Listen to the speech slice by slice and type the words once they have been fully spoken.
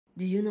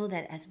Do you know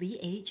that as we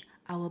age,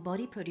 our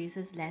body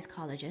produces less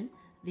collagen,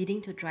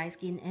 leading to dry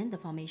skin and the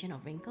formation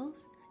of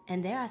wrinkles?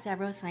 And there are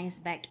several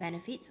science-backed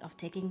benefits of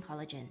taking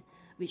collagen,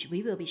 which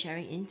we will be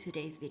sharing in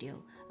today's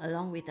video,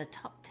 along with the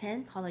top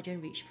 10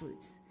 collagen-rich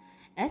foods.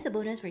 As a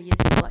bonus for you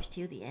to watch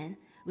till the end,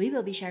 we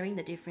will be sharing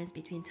the difference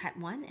between type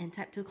 1 and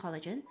type 2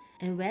 collagen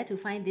and where to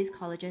find these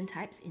collagen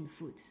types in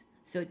foods.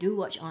 So do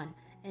watch on,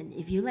 and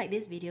if you like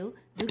this video,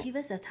 do give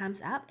us a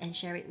thumbs up and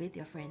share it with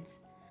your friends.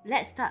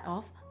 Let's start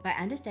off by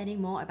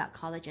understanding more about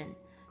collagen.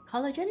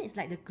 Collagen is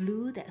like the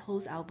glue that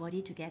holds our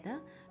body together,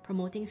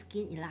 promoting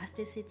skin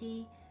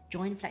elasticity,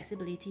 joint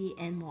flexibility,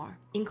 and more.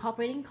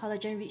 Incorporating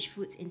collagen-rich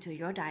foods into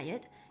your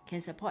diet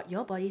can support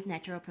your body's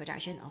natural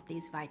production of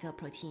this vital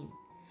protein.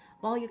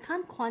 While you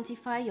can't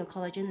quantify your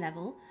collagen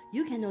level,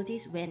 you can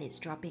notice when it's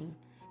dropping.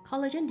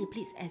 Collagen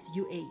depletes as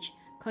you age,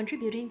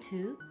 contributing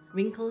to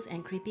wrinkles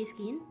and crepey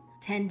skin.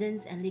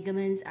 Tendons and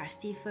ligaments are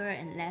stiffer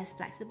and less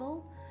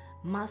flexible.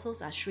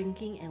 Muscles are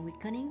shrinking and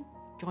weakening.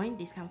 Joint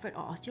discomfort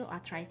or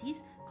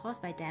osteoarthritis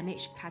caused by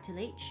damaged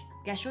cartilage.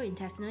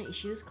 Gastrointestinal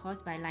issues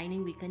caused by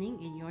lining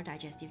weakening in your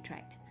digestive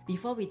tract.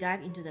 Before we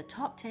dive into the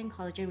top 10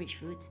 collagen-rich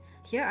foods,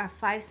 here are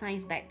 5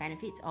 science-backed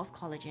benefits of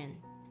collagen.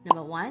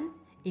 Number 1.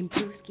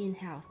 Improve skin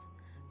health.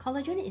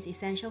 Collagen is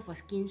essential for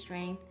skin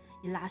strength,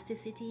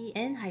 elasticity,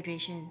 and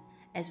hydration.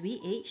 As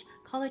we age,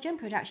 collagen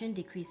production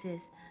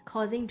decreases,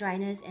 causing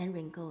dryness and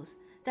wrinkles.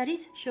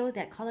 Studies show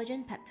that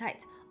collagen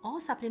peptides or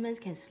supplements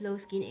can slow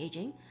skin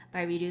aging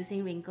by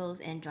reducing wrinkles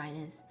and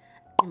dryness.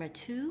 Number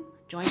 2.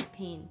 Joint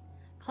pain.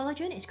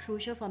 Collagen is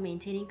crucial for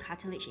maintaining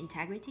cartilage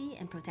integrity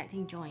and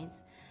protecting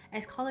joints.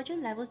 As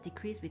collagen levels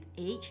decrease with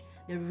age,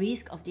 the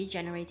risk of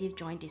degenerative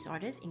joint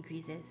disorders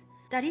increases.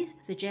 Studies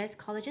suggest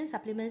collagen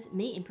supplements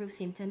may improve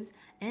symptoms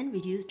and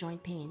reduce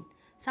joint pain.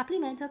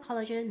 Supplemental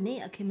collagen may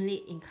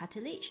accumulate in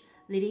cartilage,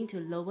 leading to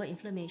lower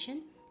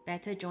inflammation,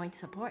 better joint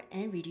support,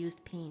 and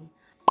reduced pain.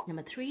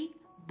 Number 3.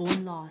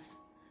 Bone loss.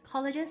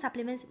 Collagen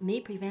supplements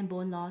may prevent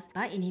bone loss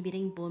by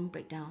inhibiting bone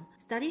breakdown.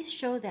 Studies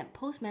show that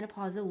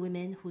postmenopausal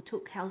women who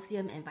took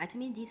calcium and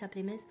vitamin D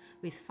supplements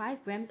with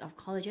 5 grams of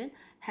collagen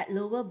had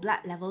lower blood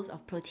levels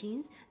of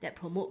proteins that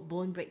promote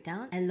bone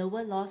breakdown and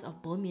lower loss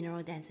of bone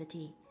mineral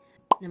density.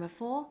 Number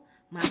 4.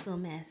 Muscle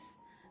mass.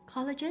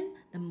 Collagen,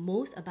 the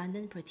most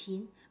abundant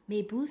protein,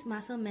 may boost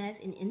muscle mass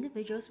in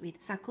individuals with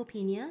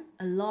sarcopenia,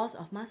 a loss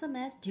of muscle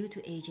mass due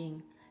to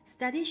aging.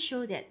 Studies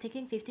show that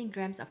taking 15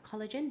 grams of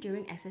collagen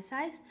during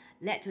exercise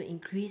led to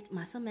increased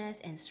muscle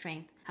mass and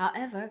strength.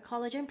 However,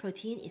 collagen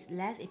protein is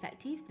less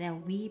effective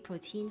than whey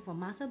protein for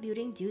muscle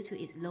building due to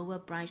its lower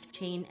branched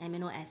chain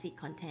amino acid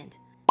content.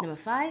 Number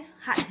 5.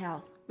 Heart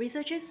health.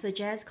 Researchers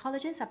suggest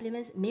collagen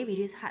supplements may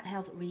reduce heart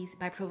health risks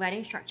by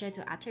providing structure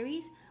to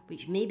arteries,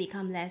 which may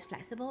become less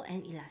flexible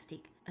and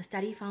elastic. A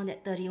study found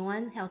that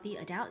 31 healthy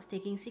adults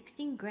taking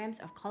 16 grams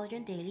of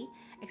collagen daily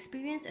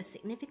experienced a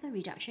significant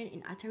reduction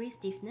in artery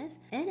stiffness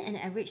and an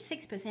average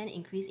 6%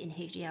 increase in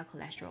HDL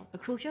cholesterol, a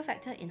crucial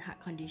factor in heart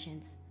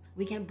conditions.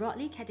 We can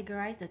broadly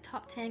categorize the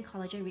top 10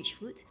 collagen-rich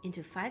foods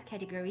into 5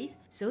 categories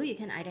so you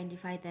can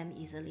identify them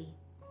easily.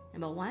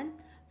 Number 1.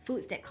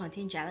 Foods that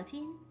contain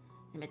gelatin.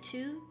 Number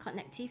 2.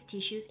 Connective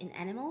tissues in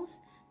animals.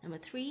 Number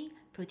 3.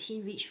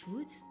 Protein-rich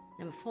foods.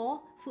 Number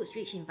 4. Foods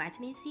rich in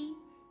vitamin C.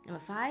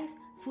 Number 5.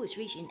 Foods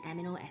rich in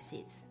amino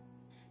acids.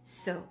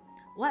 So,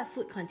 what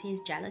food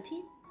contains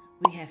gelatin?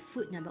 We have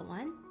food number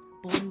 1,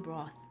 bone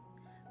broth.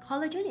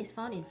 Collagen is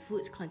found in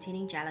foods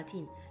containing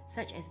gelatin,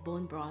 such as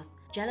bone broth.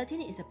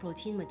 Gelatin is a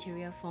protein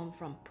material formed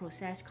from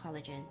processed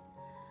collagen.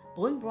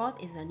 Bone broth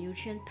is a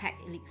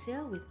nutrient-packed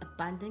elixir with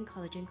abundant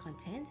collagen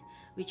content,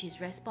 which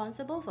is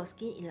responsible for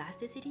skin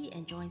elasticity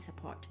and joint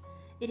support.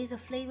 It is a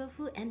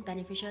flavorful and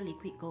beneficial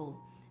liquid gold,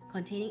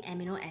 containing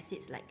amino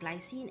acids like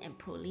glycine and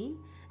proline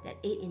that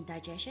aid in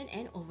digestion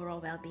and overall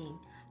well-being.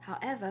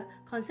 However,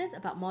 concerns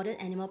about modern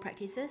animal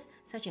practices,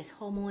 such as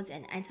hormones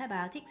and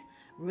antibiotics,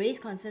 raise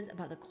concerns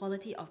about the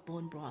quality of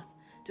bone broth.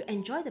 To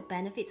enjoy the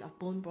benefits of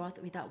bone broth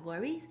without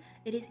worries,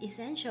 it is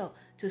essential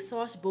to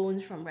source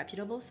bones from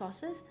reputable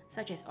sources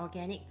such as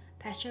organic,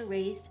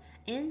 pasture-raised,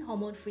 and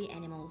hormone-free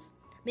animals.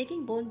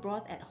 Making bone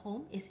broth at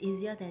home is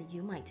easier than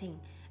you might think,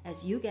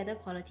 as you gather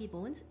quality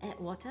bones, add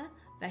water,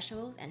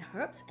 vegetables, and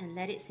herbs, and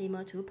let it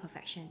simmer to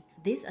perfection.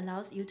 This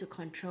allows you to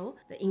control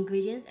the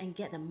ingredients and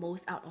get the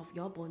most out of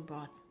your bone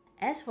broth.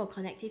 As for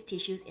connective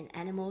tissues in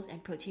animals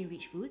and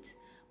protein-rich foods,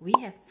 we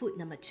have food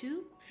number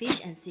 2,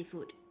 fish and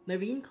seafood.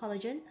 Marine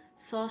collagen,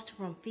 sourced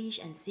from fish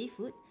and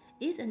seafood,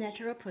 is a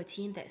natural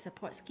protein that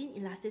supports skin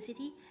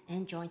elasticity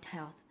and joint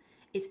health.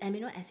 Its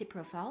amino acid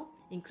profile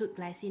include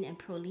glycine and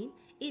proline,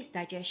 aids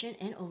digestion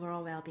and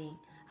overall well-being.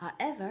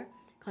 However,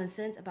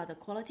 concerns about the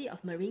quality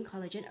of marine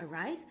collagen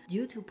arise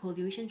due to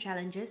pollution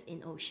challenges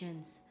in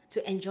oceans.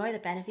 To enjoy the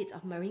benefits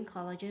of marine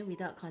collagen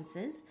without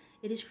concerns,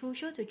 it is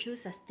crucial to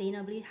choose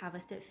sustainably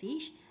harvested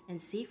fish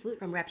and seafood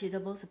from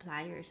reputable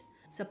suppliers.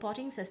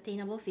 Supporting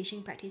sustainable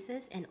fishing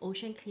practices and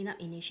ocean cleanup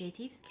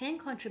initiatives can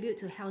contribute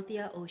to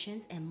healthier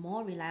oceans and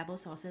more reliable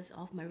sources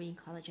of marine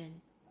collagen.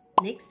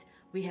 Next,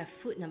 we have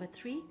food number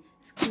 3,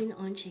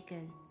 skin-on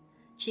chicken.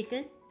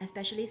 Chicken,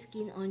 especially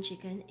skin-on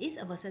chicken, is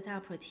a versatile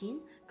protein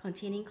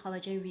containing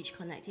collagen-rich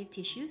connective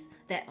tissues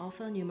that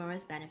offer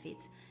numerous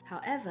benefits.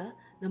 However,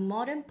 the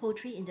modern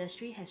poultry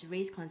industry has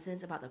raised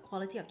concerns about the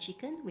quality of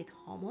chicken with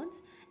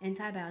hormones,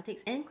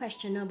 antibiotics, and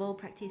questionable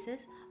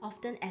practices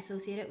often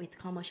associated with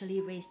commercially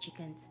raised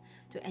chickens.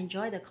 To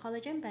enjoy the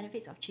collagen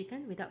benefits of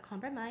chicken without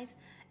compromise,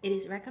 it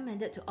is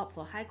recommended to opt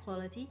for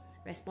high-quality,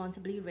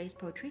 responsibly raised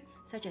poultry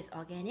such as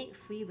organic,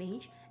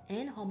 free-range,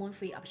 and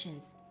hormone-free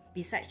options.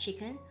 Besides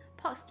chicken,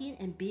 pork skin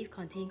and beef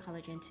contain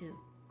collagen too.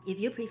 If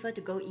you prefer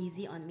to go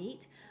easy on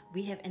meat,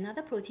 we have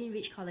another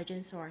protein-rich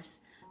collagen source.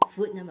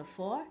 Food number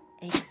 4,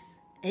 eggs.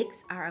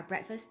 Eggs are a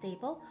breakfast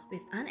staple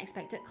with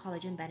unexpected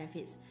collagen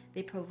benefits.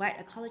 They provide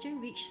a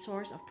collagen-rich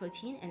source of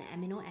protein and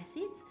amino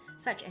acids,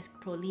 such as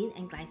proline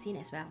and glycine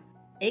as well.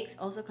 Eggs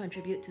also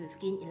contribute to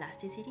skin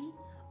elasticity,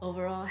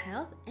 overall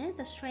health, and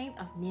the strength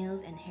of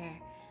nails and hair.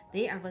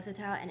 They are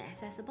versatile and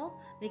accessible,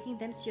 making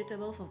them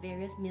suitable for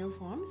various meal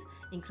forms,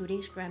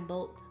 including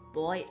scrambled,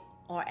 boiled,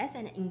 or as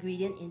an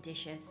ingredient in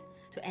dishes.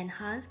 To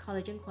enhance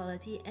collagen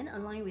quality and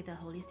align with a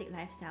holistic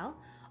lifestyle,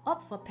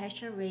 opt for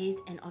pasture-raised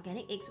and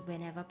organic eggs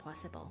whenever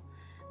possible.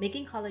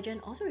 Making collagen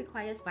also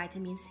requires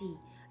vitamin C.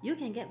 You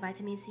can get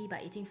vitamin C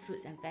by eating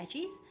fruits and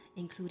veggies,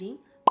 including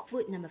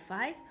food number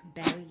 5,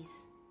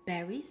 berries.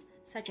 Berries,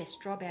 such as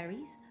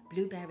strawberries,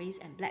 blueberries,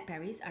 and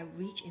blackberries, are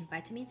rich in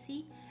vitamin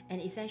C, an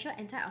essential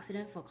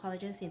antioxidant for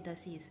collagen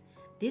synthesis.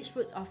 These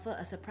fruits offer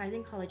a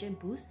surprising collagen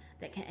boost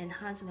that can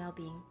enhance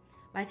well-being.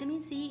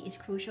 Vitamin C is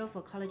crucial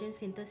for collagen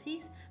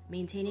synthesis,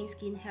 maintaining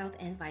skin health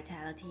and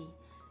vitality.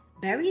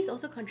 Berries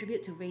also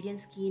contribute to radiant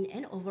skin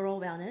and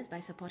overall wellness by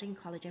supporting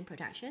collagen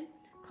production,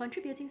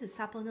 contributing to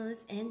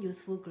suppleness and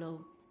youthful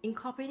glow.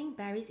 Incorporating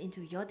berries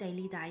into your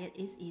daily diet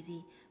is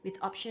easy, with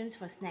options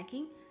for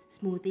snacking,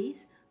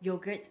 smoothies,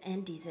 yogurts,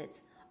 and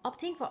desserts.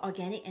 Opting for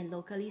organic and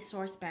locally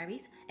sourced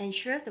berries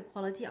ensures the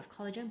quality of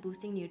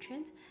collagen-boosting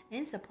nutrients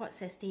and supports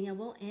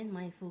sustainable and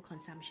mindful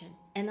consumption.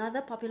 Another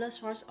popular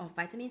source of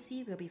vitamin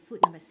C will be food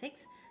number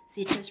 6,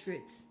 citrus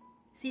fruits.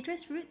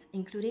 Citrus fruits,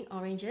 including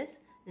oranges,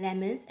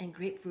 lemons, and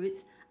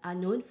grapefruits, are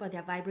known for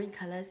their vibrant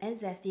colors and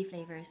zesty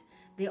flavors.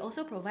 They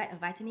also provide a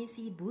vitamin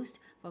C boost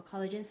for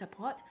collagen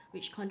support,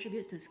 which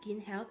contributes to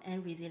skin health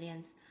and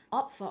resilience.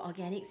 Opt for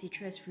organic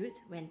citrus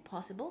fruits when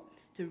possible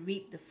to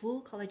reap the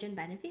full collagen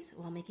benefits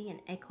while making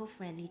an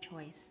eco-friendly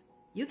choice.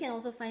 You can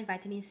also find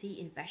vitamin C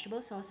in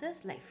vegetable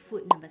sources like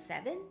food number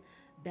 7,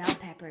 bell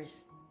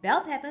peppers.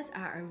 Bell peppers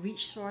are a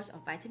rich source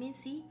of vitamin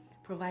C,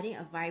 providing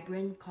a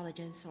vibrant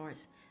collagen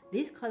source.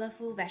 These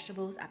colorful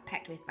vegetables are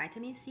packed with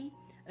vitamin C,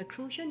 a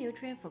crucial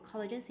nutrient for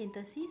collagen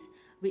synthesis,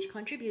 which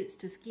contributes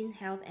to skin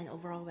health and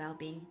overall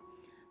well-being.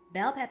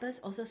 Bell peppers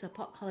also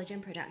support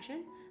collagen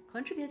production,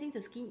 contributing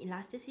to skin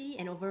elasticity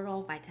and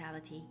overall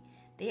vitality.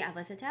 They are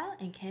versatile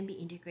and can be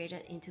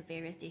integrated into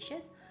various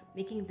dishes,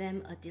 making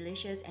them a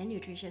delicious and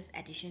nutritious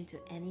addition to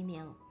any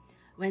meal.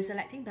 When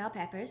selecting bell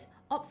peppers,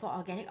 opt for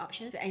organic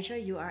options to ensure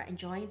you are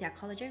enjoying their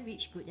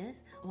collagen-rich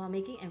goodness while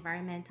making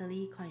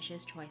environmentally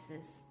conscious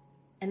choices.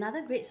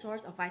 Another great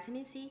source of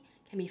vitamin C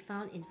can be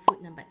found in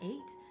food number 8,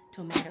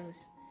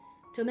 tomatoes.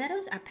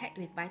 Tomatoes are packed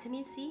with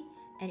vitamin C,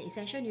 an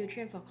essential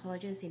nutrient for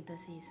collagen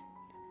synthesis.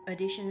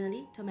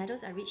 Additionally,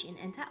 tomatoes are rich in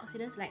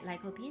antioxidants like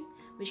lycopene,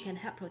 which can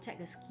help protect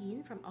the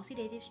skin from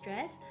oxidative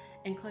stress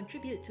and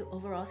contribute to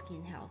overall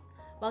skin health.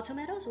 While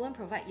tomatoes won't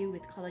provide you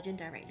with collagen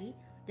directly,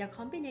 their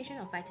combination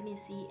of vitamin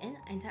C and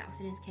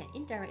antioxidants can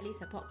indirectly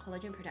support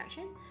collagen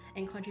production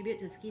and contribute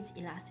to skin's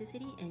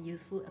elasticity and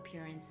youthful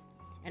appearance.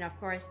 And of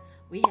course,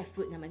 we have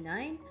food number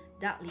 9,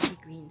 dark leafy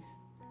greens.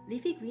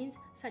 Leafy greens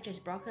such as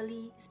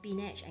broccoli,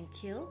 spinach, and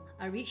kale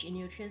are rich in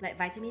nutrients like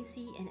vitamin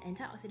C and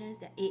antioxidants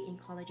that aid in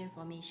collagen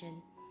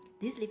formation.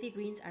 These leafy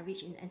greens are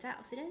rich in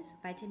antioxidants,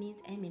 vitamins,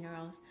 and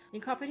minerals.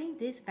 Incorporating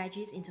these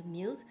veggies into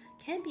meals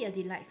can be a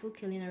delightful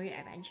culinary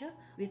adventure,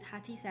 with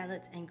hearty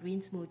salads and green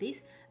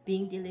smoothies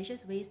being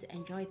delicious ways to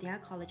enjoy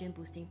their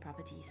collagen-boosting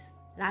properties.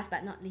 Last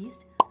but not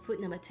least, food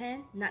number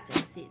 10, nuts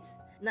and seeds.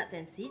 Nuts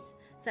and seeds,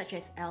 such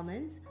as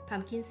almonds,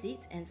 pumpkin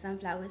seeds, and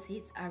sunflower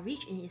seeds, are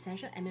rich in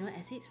essential amino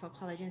acids for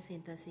collagen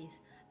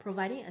synthesis,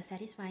 providing a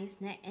satisfying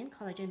snack and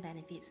collagen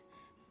benefits.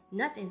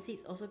 Nuts and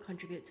seeds also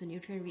contribute to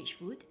nutrient-rich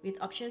food, with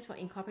options for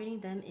incorporating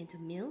them into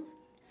meals,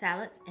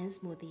 salads, and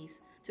smoothies.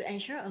 To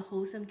ensure a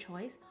wholesome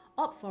choice,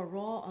 opt for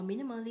raw or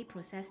minimally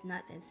processed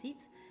nuts and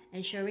seeds,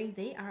 ensuring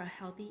they are a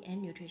healthy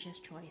and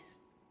nutritious choice.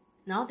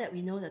 Now that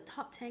we know the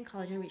top 10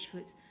 collagen-rich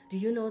foods, do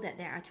you know that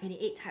there are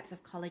 28 types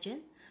of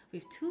collagen,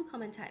 with 2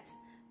 common types?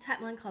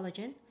 Type 1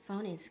 collagen,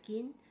 found in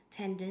skin,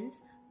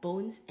 tendons,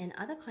 bones, and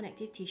other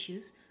connective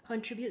tissues,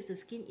 contributes to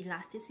skin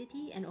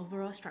elasticity and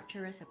overall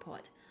structural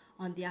support.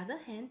 On the other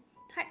hand,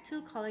 type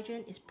 2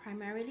 collagen is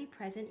primarily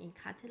present in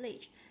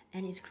cartilage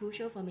and is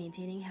crucial for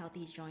maintaining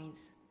healthy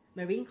joints.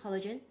 Marine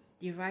collagen,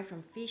 derived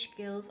from fish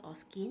scales or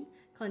skin,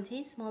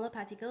 contains smaller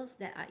particles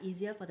that are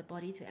easier for the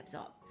body to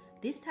absorb.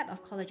 This type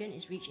of collagen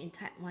is rich in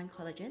type 1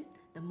 collagen,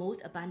 the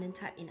most abundant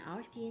type in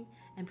our skin,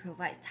 and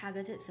provides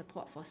targeted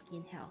support for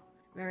skin health.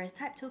 Whereas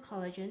type 2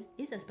 collagen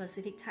is a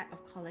specific type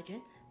of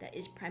collagen that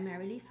is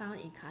primarily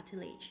found in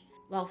cartilage,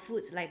 while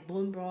foods like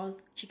bone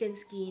broth, chicken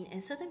skin,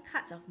 and certain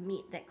cuts of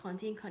meat that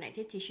contain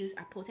connective tissues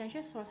are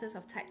potential sources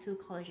of type 2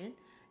 collagen.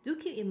 Do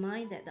keep in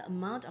mind that the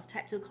amount of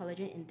type 2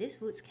 collagen in these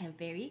foods can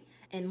vary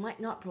and might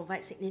not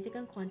provide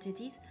significant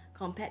quantities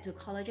compared to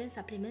collagen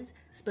supplements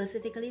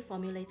specifically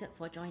formulated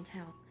for joint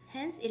health.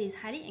 Hence, it is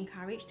highly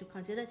encouraged to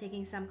consider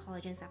taking some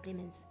collagen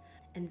supplements.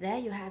 And there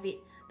you have it,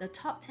 the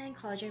top 10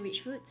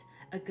 collagen-rich foods,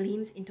 a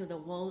glimpse into the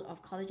world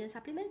of collagen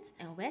supplements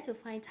and where to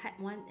find type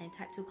 1 and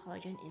type 2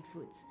 collagen in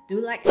foods. Do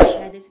like and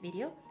share this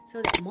video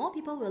so that more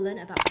people will learn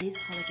about these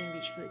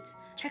collagen-rich foods.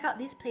 Check out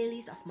this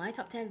playlist of my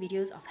top 10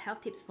 videos of health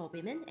tips for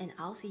women, and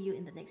I'll see you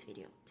in the next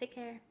video. Take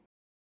care.